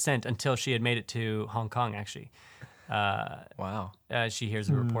else was sent until she had made it to Hong Kong. Actually, Wow. she hears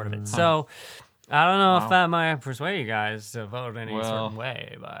a report of it. So I don't know if that might persuade you guys to vote any certain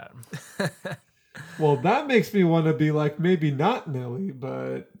way, but well, that makes me want to be like maybe not Nelly,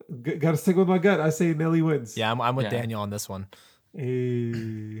 but gotta stick with my gut. I say Nelly wins. Yeah, I'm with Yeah. Daniel on this one.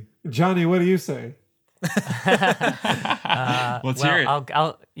 Hey. Johnny, what do you say? Let's hear it.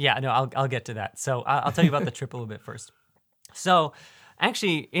 I'll get to that. So I'll tell you about the trip a little bit first. So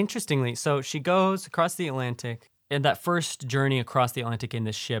actually, interestingly, so she goes across the Atlantic. In that first journey across the Atlantic in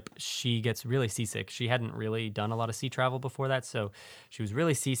this ship, she gets really seasick. She hadn't really done a lot of sea travel before that, so she was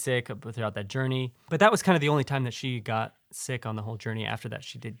really seasick throughout that journey. But that was kind of the only time that she got sick on the whole journey. After that,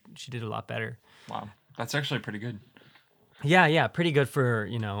 she did a lot better. Wow, that's actually pretty good Yeah, pretty good for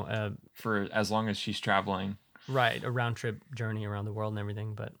for as long as she's traveling. right, a round trip journey around the world and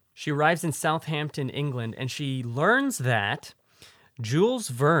everything. But she arrives in Southampton, England, and she learns that Jules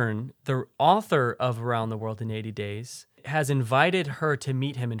Verne, the author of Around the World in 80 Days, has invited her to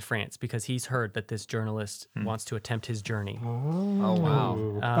meet him in France because he's heard that this journalist wants to attempt his journey. Oh,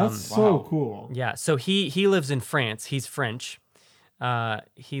 wow. That's so cool. Yeah, so he lives in France. He's French.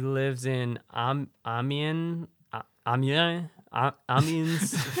 He lives in Amiens,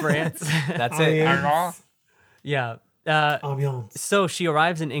 France. That's it. Yeah. Ambiance. So she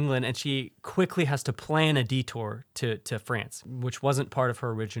arrives in England and she quickly has to plan a detour to France, which wasn't part of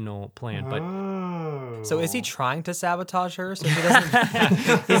her original plan. But Oh. So is he trying to sabotage her so he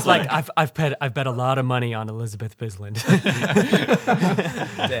doesn't? he's like, I've bet a lot of money on Elizabeth Bisland.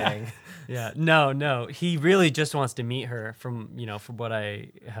 Dang. Yeah, no, he really just wants to meet her from what I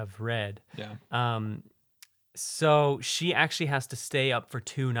have read. Yeah. So she actually has to stay up for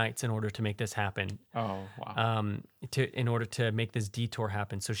 2 nights in order to make this happen. Oh wow. In order to make this detour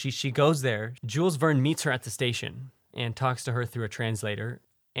happen. So she goes there. Jules Verne meets her at the station and talks to her through a translator,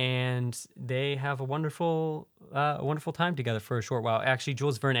 and they have a wonderful time together for a short while. Actually,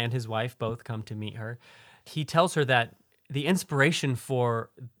 Jules Verne and his wife both come to meet her. He tells her that the inspiration for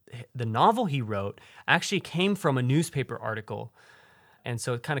the novel he wrote actually came from a newspaper article. And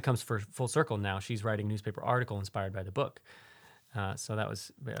so it kind of comes for full circle now. She's writing a newspaper article inspired by the book. So that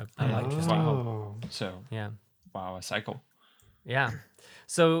was I like that. Oh. So, yeah. wow, a cycle. Yeah.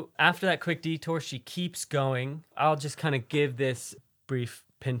 So after that quick detour, she keeps going. I'll just kind of give this brief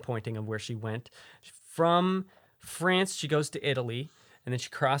pinpointing of where she went. From France, she goes to Italy, and then she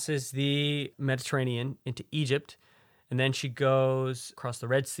crosses the Mediterranean into Egypt, and then she goes across the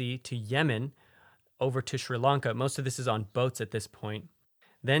Red Sea to Yemen, over to Sri Lanka. Most of this is on boats at this point.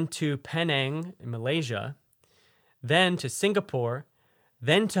 Then to Penang in Malaysia, then to Singapore,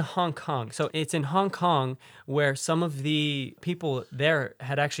 then to Hong Kong. So it's in Hong Kong where some of the people there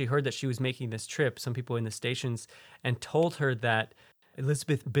had actually heard that she was making this trip, some people in the stations, and told her that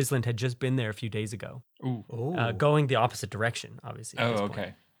Elizabeth Bisland had just been there a few days ago, Ooh. going the opposite direction, obviously. At Oh, this point.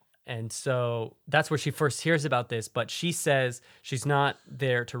 okay. And so that's where she first hears about this, but she says she's not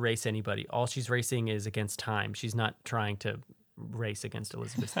there to race anybody. All she's racing is against time. She's not trying to race against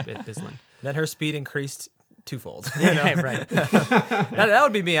Elizabeth Bisland. Then her speed increased twofold. Yeah, right. That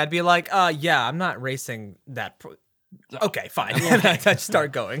would be me. I'd be like, yeah, I'm not racing that. Okay, fine. And I just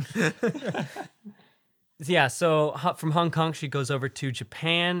start going. Yeah, so from Hong Kong, she goes over to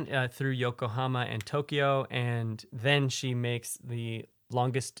Japan through Yokohama and Tokyo, and then she makes the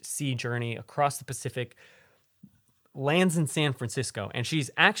longest sea journey across the Pacific, lands in San Francisco. And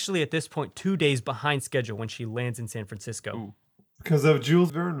she's actually, at this point, 2 days behind schedule when she lands in San Francisco. Ooh. Because of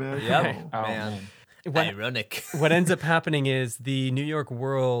Jules Verne, man. Yep. Oh, Man. What- Ironic. What ends up happening is the New York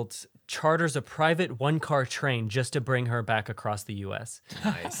World charters a private one-car train just to bring her back across the U.S.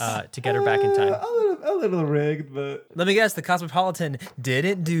 Nice. To get her back in time. A little rigged, but Let me guess, the Cosmopolitan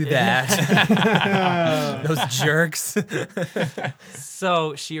didn't do that. Those jerks.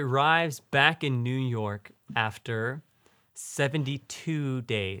 So she arrives back in New York after 72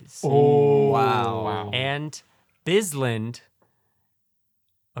 days. Wow. And Bisland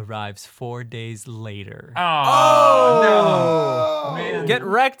arrives 4 days later. Oh, no. Man. Get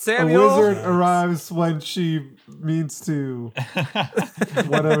wrecked, a Samuel. wizard arrives when she means to.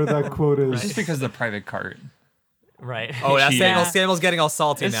 Whatever that quote is. Just because of the private cart. Right. Oh, yeah, Cheating. Samuel's getting all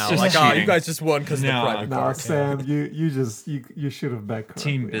salty It's now. just Like, cheating. you guys just won because of the No. private No, car. Sam, you should have bet correctly.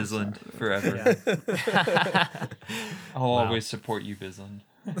 Team I'm Bisland sorry. forever. I'll always support you, Bisland.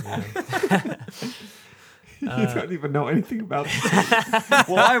 You don't even know anything about this.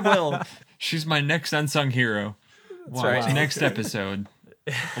 Well, I will. She's my next unsung hero. Watch right. next episode.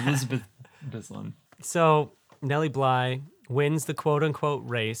 Elizabeth Bisland. So Nellie Bly wins the quote-unquote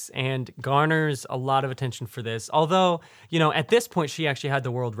race and garners a lot of attention for this. Although, at this point, she actually had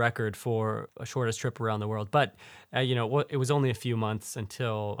the world record for a shortest trip around the world. But, it was only a few months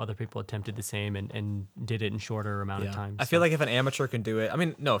until other people attempted the same and did it in shorter amount of time. I feel like if an amateur can do it, I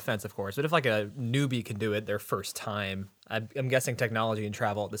mean, no offense, of course, but if like a newbie can do it their first time, I'm guessing technology and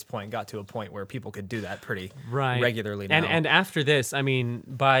travel at this point got to a point where people could do that pretty regularly now. And after this, I mean,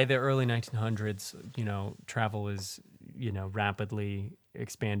 by the early 1900s, travel is, rapidly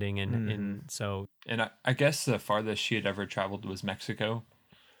expanding. And so... And I guess the farthest she had ever traveled was Mexico.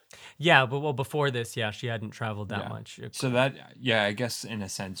 Yeah, but before this, she hadn't traveled that much. So that, I guess in a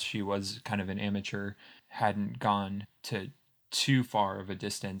sense she was kind of an amateur, hadn't gone to too far of a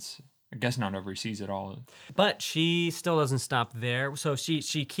distance. I guess not overseas at all. But she still doesn't stop there. So she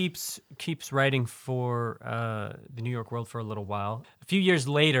keeps writing for the New York World for a little while. A few years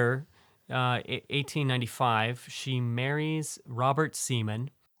later, 1895, she marries Robert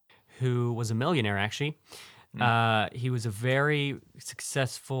Seaman, who was a millionaire actually. He was a very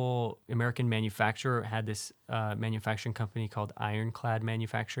successful American manufacturer, had this manufacturing company called Ironclad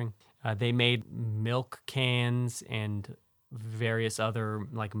Manufacturing. They made milk cans and various other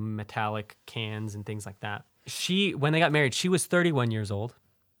like metallic cans and things like that. When they got married, she was 31 years old.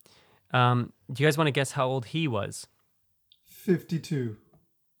 Do you guys want to guess how old he was? 52.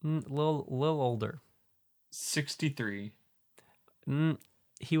 A little older. 63.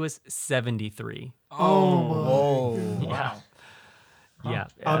 He was 73. Oh my. Wow. Yeah.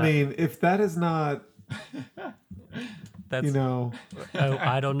 I mean, if that is not, That's, oh,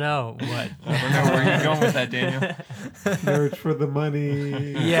 I don't know what. I don't know where you're going with that, Daniel. marriage for the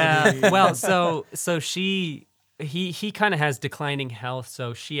money. Yeah. Well, so he kind of has declining health,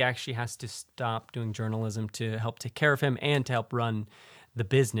 so she actually has to stop doing journalism to help take care of him and to help run the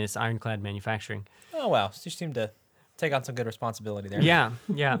business, Ironclad Manufacturing. Oh, wow. So she seemed to take on some good responsibilation there.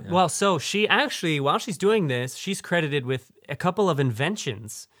 Yeah. Well, so she actually, while she's doing this, she's credited with a couple of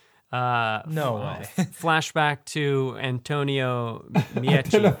inventions. No way. Flashback to Antonio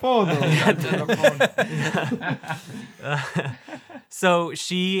Mieci. So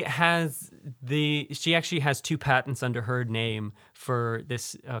she actually has 2 patents under her name for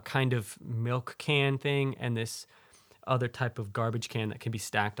this kind of milk can thing and this other type of garbage can that can be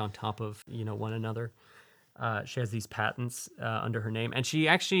stacked on top of, one another. She has these patents under her name, and she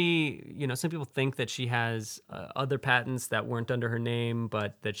actually, some people think that she has other patents that weren't under her name,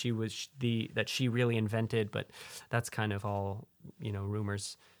 but that she really invented. But that's kind of all,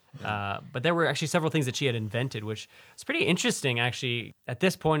 rumors. But there were actually several things that she had invented, which is pretty interesting, actually, at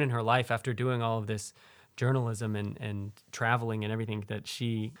this point in her life, after doing all of this journalism and traveling and everything, that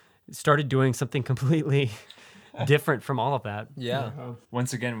she started doing something completely different from all of that. Yeah.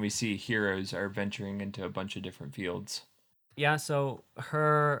 Once again, we see heroes are venturing into a bunch of different fields. Yeah, so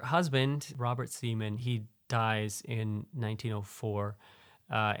her husband, Robert Seaman, he dies in 1904.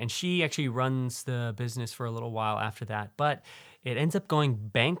 And she actually runs the business for a little while after that. But it ends up going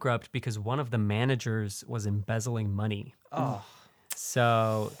bankrupt because one of the managers was embezzling money. Oh.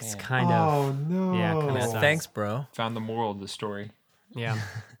 So it's kind of... Oh, no. Yeah, kind of Well, thanks, bro. Found the moral of the story. Yeah.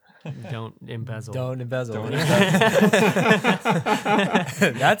 Don't embezzle. Don't embezzle. Don't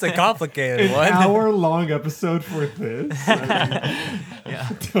That's a complicated An one. hour-long episode for this. Yeah.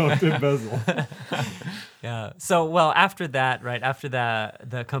 Don't embezzle. Yeah. So, well, after that,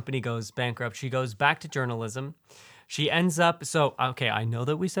 the company goes bankrupt. She goes back to journalism. She ends up, I know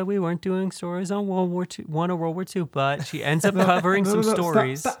that we said we weren't doing stories on World War II, or World War II, but she ends up covering some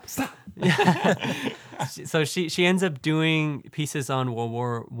stories. Stop. So she ends up doing pieces on World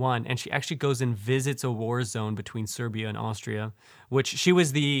War I, and she actually goes and visits a war zone between Serbia and Austria, which she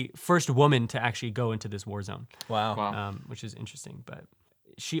was the first woman to actually go into this war zone. Wow. Which is interesting. But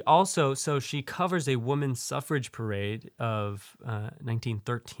she also, she covers a women's suffrage parade of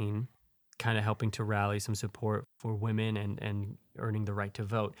 1913, kind of helping to rally some support for women and earning the right to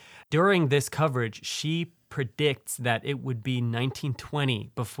vote. During this coverage, she predicts that it would be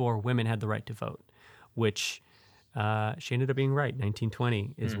 1920 before women had the right to vote, which she ended up being right.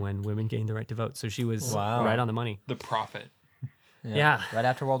 1920 is when women gained the right to vote. So she was right on the money. The prophet. Yeah. Right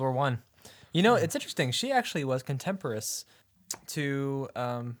after World War I. It's interesting. She actually was contemporaneous to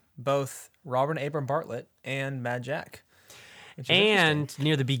both Robert Abram Bartlett and Mad Jack. And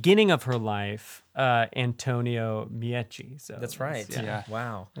near the beginning of her life, Antonio Mieci. So that's right. Yeah.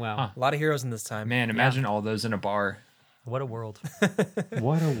 Wow. Huh. A lot of heroes in this time. Man, imagine all those in a bar. What a world.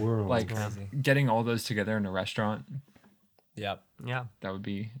 What a world. Like getting all those together in a restaurant. Yep. Yeah. That'd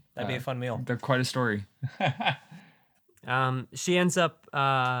be a fun meal. Quite a story. She ends up,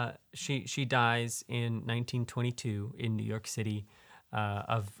 she dies in 1922 in New York City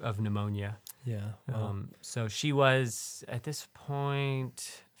of pneumonia. Yeah. So she was, at this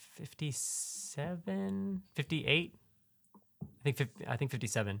point, 58? I think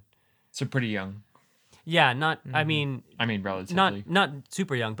 57. So pretty young. Yeah, not, I mean, relatively. Not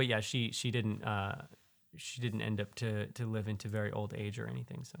super young, but yeah, she didn't end up to live into very old age or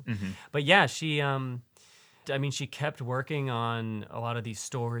anything. So, But yeah, she kept working on a lot of these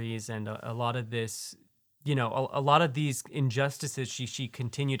stories and a lot of this, a lot of these injustices she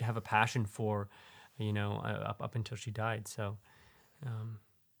continued to have a passion for, up until she died. So,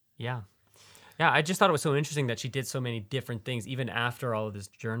 yeah. Yeah, I just thought it was so interesting that she did so many different things, even after all of this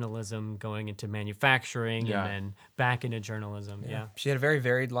journalism, going into manufacturing and then back into journalism. Yeah. She had a very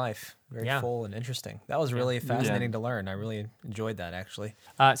varied life, very full and interesting. That was really fascinating to learn. I really enjoyed that, actually.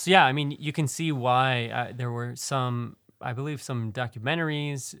 You can see why there were some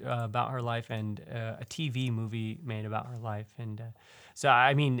documentaries about her life and a TV movie made about her life. And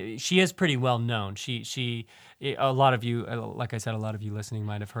she is pretty well known. A lot of you, like I said, a lot of you listening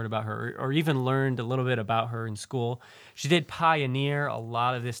might have heard about her or even learned a little bit about her in school. She did pioneer a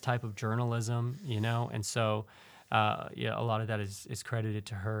lot of this type of journalism, and so a lot of that is credited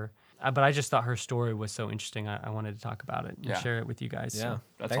to her. But I just thought her story was so interesting. I wanted to talk about it and share it with you guys. Yeah, so.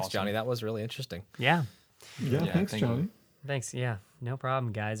 Thanks, awesome. Johnny. That was really interesting. Yeah. Yeah, thanks, Johnny. Thanks. Yeah, no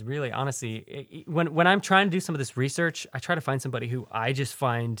problem, guys. Really, honestly, when I'm trying to do some of this research, I try to find somebody who I just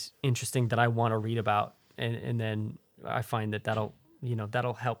find interesting that I want to read about, and then I find that'll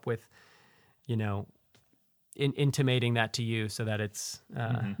help with, intimating that to you so that it's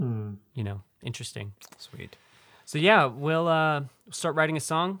interesting. Sweet. So yeah, we'll start writing a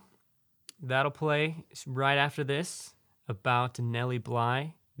song that'll play right after this about Nellie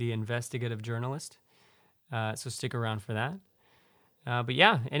Bly, the investigative journalist. So stick around for that. But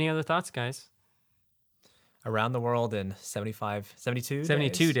yeah, any other thoughts, guys? Around the World in 72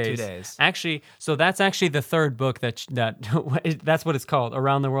 days. 2 days. Actually, so that's actually the third book that's what it's called,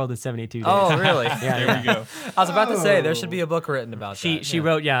 Around the World in 72 days. Oh, really? There we go. I was about to say there should be a book written about that. She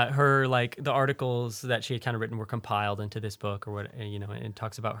wrote, her the articles that she had kind of written were compiled into this book or what, and it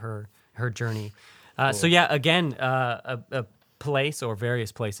talks about her journey. Cool. So yeah, again, a place or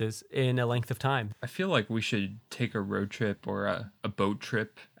various places in a length of time. I feel like we should take a road trip or a boat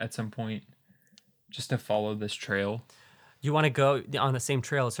trip at some point just to follow this trail. You want to go on the same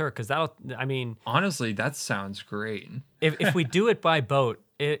trail as her? Because honestly, that sounds great. if we do it by boat,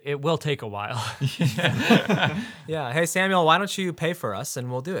 it will take a while. Yeah. Hey, Samuel, why don't you pay for us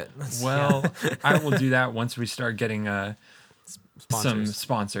and we'll do it? Well, I will do that once we start getting some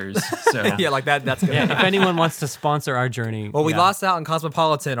sponsors. So Yeah, like that. That's good. Yeah, if anyone wants to sponsor our journey. Well, we lost out on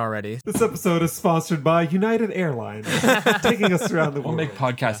Cosmopolitan already. This episode is sponsored by United Airlines, taking us around the world. we'll make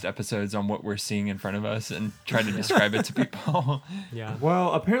podcast episodes on what we're seeing in front of us and try to describe it to people. Yeah.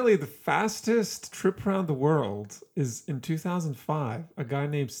 Well, apparently the fastest trip around the world is in 2005. A guy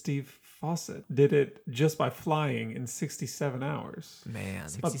named Steve Fawcett did it just by flying in 67 hours. Man,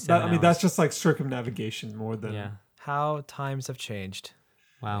 That's just like circumnavigation more than... Yeah. how times have changed.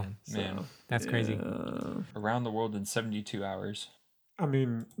 Wow. Man, That's crazy. around the world in 72 hours. I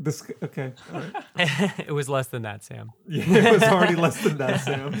mean, okay. All right. It was less than that, Sam. Yeah, it was already less than that,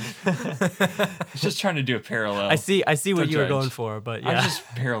 Sam. I was just trying to do a parallel. I see what Don't you were judge. going for, but yeah. I'm just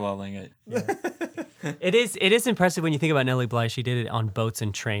paralleling it. It is impressive when you think about Nellie Bly. She did it on boats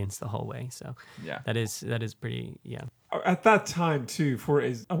and trains the whole way. So Yeah. that is pretty, yeah. At that time, too, for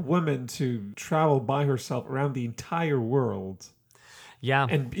a woman to travel by herself around the entire world Yeah.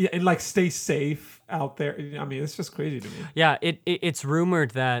 and like stay safe out there. I mean, it's just crazy to me. Yeah, it's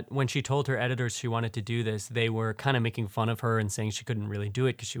rumored that when she told her editors she wanted to do this, they were kind of making fun of her and saying she couldn't really do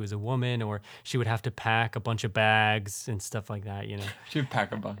it because she was a woman, or she would have to pack a bunch of bags and stuff like that, you know. She would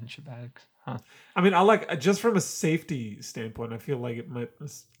pack a bunch of bags. Huh. I mean, I like, just from a safety standpoint, I feel like it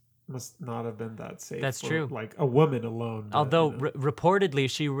must not have been that safe. That's for, true. Like a woman alone. But, Although you know. reportedly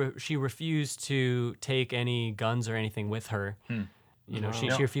she refused to take any guns or anything with her. You know, she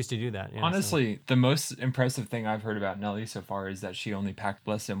refused to do that. Yeah, Honestly, the most impressive thing I've heard about Nellie so far is that she only packed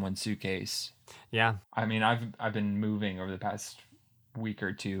less than one suitcase. Yeah. I mean, I've been moving over the past week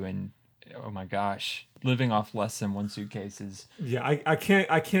or two, and oh my gosh, living off less than one suitcase is... Yeah, I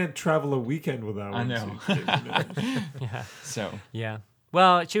can't travel a weekend without one. I know. suitcase, you know? Yeah. So Yeah.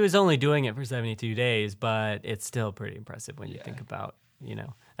 Well, she was only doing it for 72 days, but it's still pretty impressive when you think about, you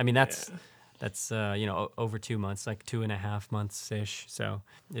know. I mean, that's over 2 months, like 2.5 months ish. So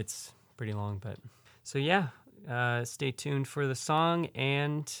it's pretty long, but so yeah, stay tuned for the song,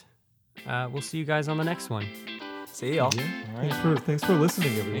 and we'll see you guys on the next one. See y'all. Yeah. Thanks for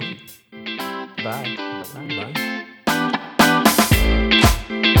listening, everyone. Bye. Bye.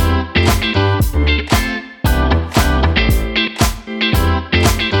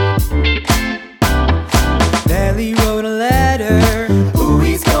 Nellie wrote a letter. Ooh,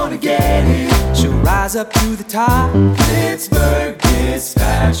 he's gonna get it. She'll rise up to the top. Pittsburgh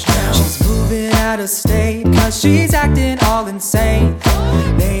Dispatch now. She's moving out of state, cause she's acting all insane.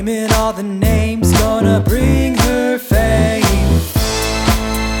 Naming all the names, gonna bring her fame.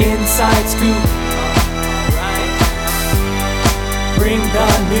 Inside scoop. Bring the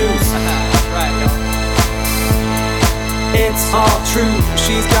news. It's all true,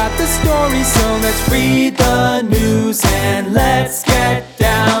 she's got the story, so let's read the news and let's get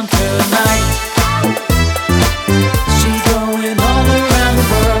down tonight. She's going all around the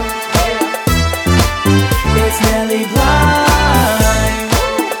world. It's Nellie Bly.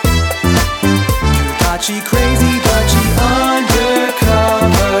 You thought she crazy, but she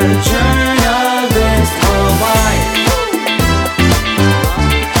undercover journalist worldwide.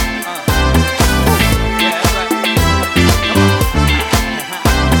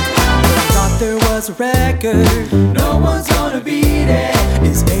 There was a record, no one's gonna beat it.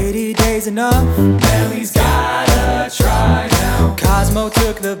 Is 80 days enough? Nellie's gotta try now. Cosmo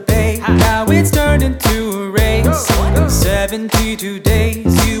took the bait, now it's turned into a race. In 72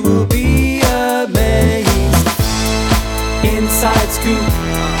 days, you will be amazed. Inside scoop.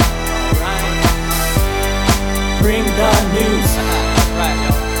 Bring the news.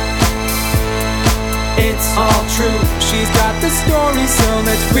 It's all true, she's got the story, so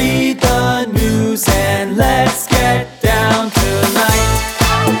let's read the news and let's